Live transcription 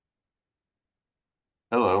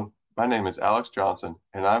My name is Alex Johnson,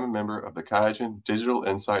 and I'm a member of the QIAGEN Digital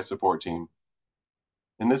Insight Support Team.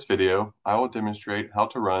 In this video, I will demonstrate how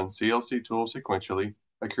to run CLC tools sequentially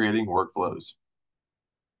by creating workflows.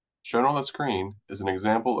 Shown on the screen is an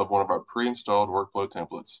example of one of our pre-installed workflow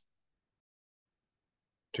templates.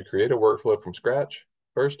 To create a workflow from scratch,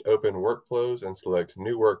 first open Workflows and select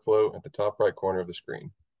New Workflow at the top right corner of the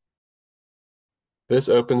screen. This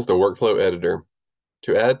opens the workflow editor.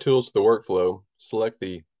 To add tools to the workflow, select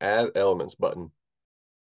the Add Elements button.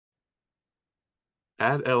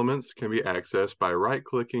 Add elements can be accessed by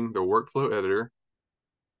right-clicking the workflow editor,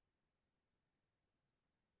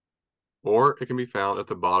 or it can be found at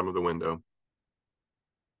the bottom of the window.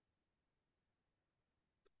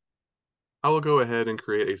 I will go ahead and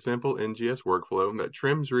create a simple NGS workflow that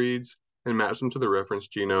trims reads and maps them to the reference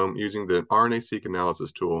genome using the RNA-seq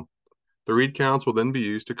analysis tool. The read counts will then be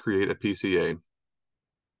used to create a PCA.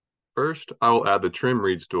 First, I will add the Trim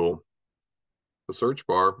Reads tool. The search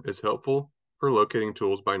bar is helpful for locating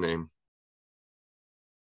tools by name.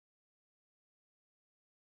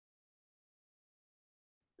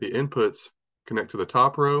 The inputs connect to the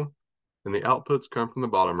top row, and the outputs come from the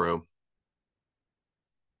bottom row.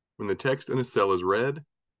 When the text in a cell is red,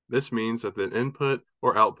 this means that the input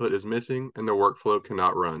or output is missing and the workflow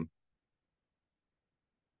cannot run.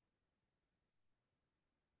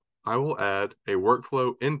 I will add a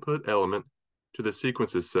workflow input element to the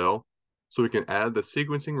sequences cell so we can add the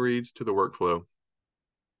sequencing reads to the workflow.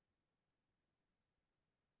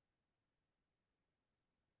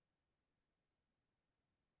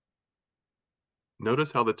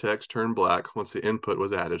 Notice how the text turned black once the input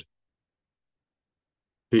was added.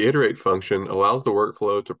 The iterate function allows the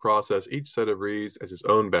workflow to process each set of reads as its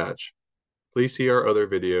own batch. Please see our other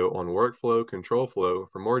video on workflow control flow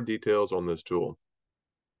for more details on this tool.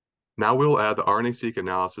 Now we'll add the RNA-seq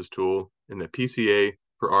analysis tool in the PCA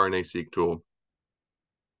for RNA-seq tool.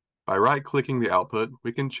 By right-clicking the output,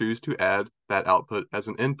 we can choose to add that output as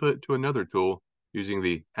an input to another tool using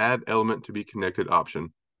the Add Element to be Connected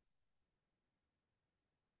option.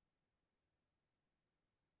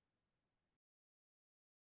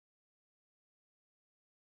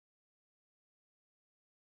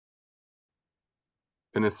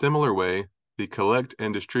 In a similar way, the Collect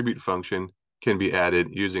and Distribute function can be added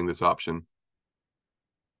using this option.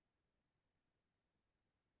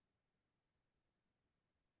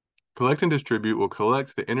 Collect and Distribute will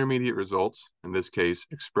collect the intermediate results, in this case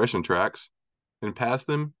expression tracks, and pass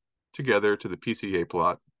them together to the PCA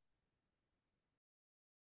plot.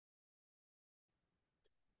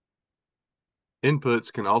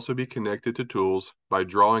 Inputs can also be connected to tools by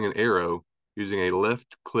drawing an arrow using a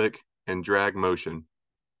left click and drag motion.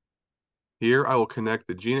 Here I will connect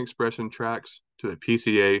the gene expression tracks to the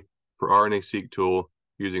PCA for RNA-seq tool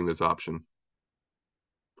using this option.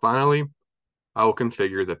 Finally, I will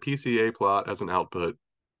configure the PCA plot as an output.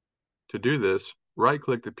 To do this,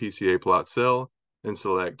 right-click the PCA plot cell and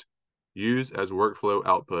select Use as Workflow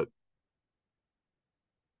Output.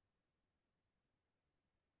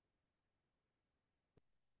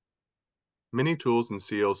 Many tools in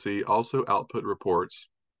CLC also output reports.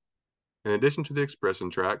 In addition to the expression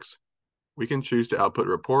tracks, we can choose to output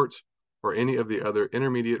reports or any of the other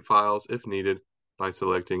intermediate files if needed by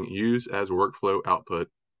selecting Use as Workflow Output.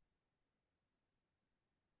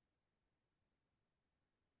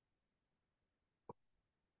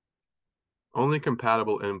 Only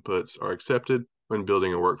compatible inputs are accepted when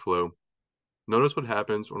building a workflow. Notice what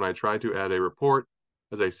happens when I try to add a report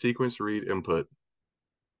as a sequence read input.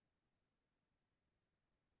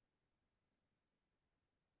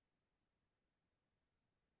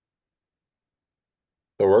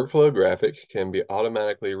 The workflow graphic can be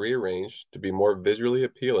automatically rearranged to be more visually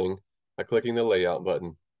appealing by clicking the Layout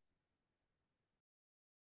button.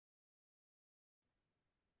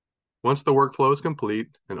 Once the workflow is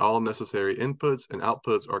complete and all necessary inputs and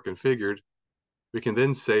outputs are configured, we can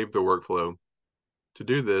then save the workflow. To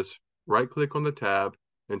do this, right-click on the tab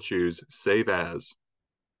and choose Save As.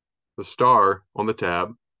 The star on the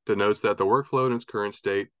tab denotes that the workflow in its current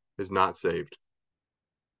state is not saved.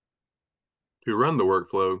 To run the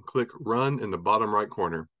workflow, click Run in the bottom right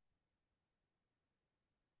corner.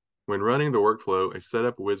 When running the workflow, a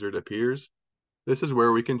setup wizard appears. This is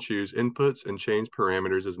where we can choose inputs and change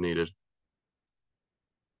parameters as needed.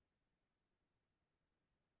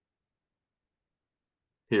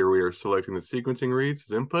 Here we are selecting the sequencing reads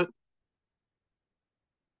as input.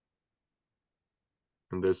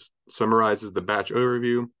 And this summarizes the batch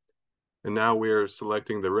overview. And now we are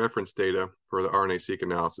selecting the reference data for the RNA-seq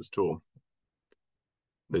analysis tool.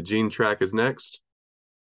 The gene track is next.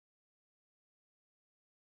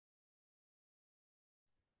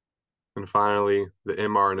 and finally, the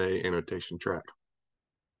mRNA annotation track.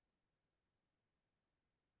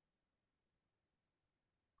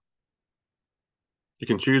 You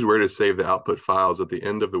can choose where to save the output files at the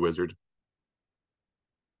end of the wizard.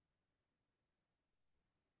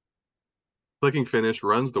 Clicking Finish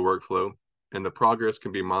runs the workflow, and the progress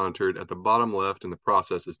can be monitored at the bottom left in the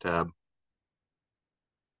Processes tab.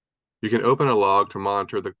 You can open a log to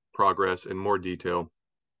monitor the progress in more detail.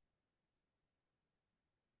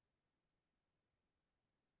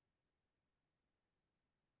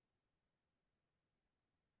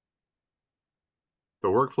 The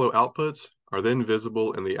workflow outputs are then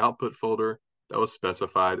visible in the output folder that was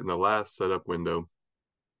specified in the last setup window.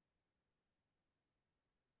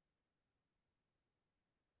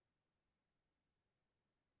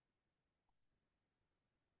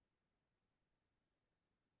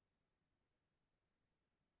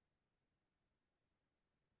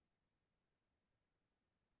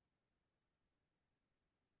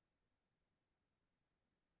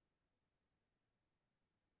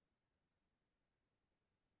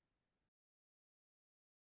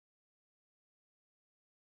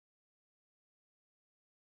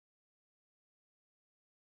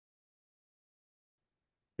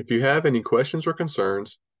 If you have any questions or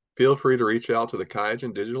concerns, feel free to reach out to the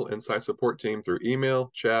QIAGEN Digital Insight Support Team through email,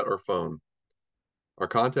 chat, or phone. Our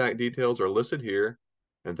contact details are listed here,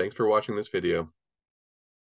 and thanks for watching this video.